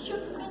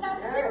 Should have been a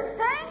new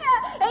thing.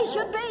 It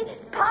should be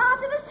part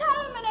of the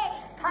ceremony,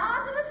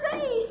 part of the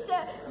feast.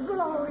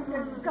 Glory to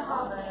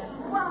God.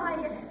 Why?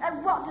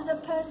 What does a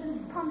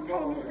person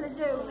spontaneously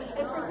do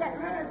if they get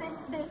rid of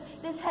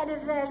this head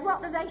of theirs?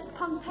 What do they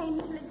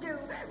spontaneously do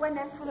when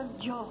they're full of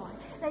joy?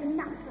 They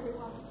naturally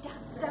want to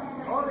dance,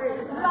 don't they?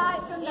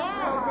 Right from the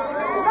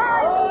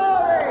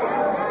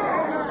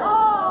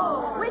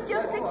Oh, we're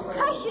just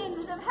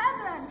expressions of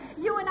heaven.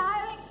 You and I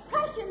are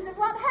expressions of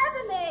what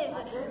heaven is.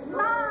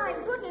 My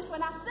goodness,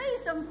 when I see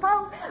some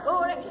folk who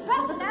are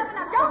expressing heaven,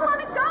 I don't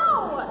want to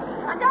go.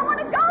 I don't want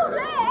to go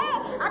there.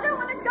 I don't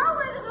want to go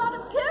where there's a lot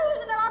of pews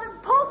and a lot of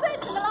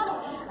pulpits and a lot of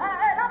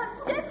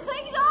stiff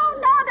things. Oh,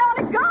 no, I don't want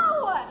to go.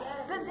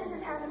 But this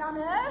is heaven on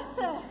earth.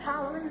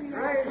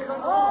 Hallelujah.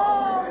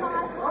 Oh,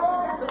 my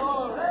God.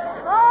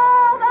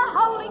 Oh, the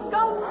Holy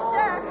Ghost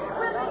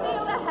will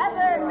reveal the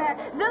heaven,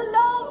 the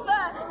love,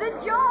 the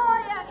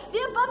joy,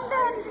 the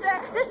abundance,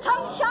 the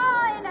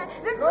sunshine,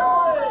 the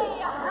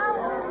glory.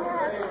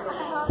 Hallelujah.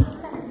 Oh,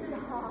 bless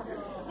God.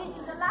 This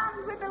is the land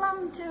we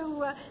belong to.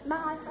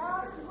 My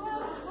Father's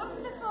world is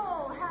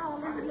wonderful.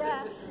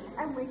 Hallelujah.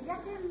 And we're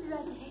getting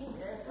ready.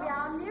 We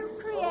are new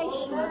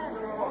creation.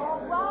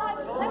 Why,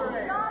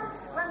 bless God,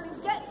 when we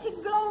get to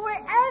glory,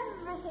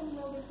 everything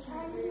will be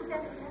changed.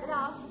 But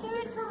our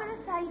spirits will be the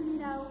same, you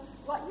know.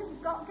 What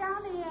you've got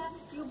down here,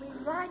 you'll be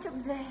right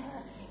up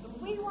there.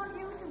 We want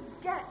you to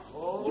get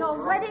your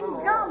wedding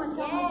garment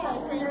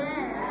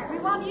on. We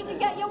want you to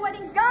get your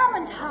wedding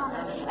garment on.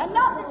 And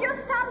not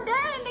just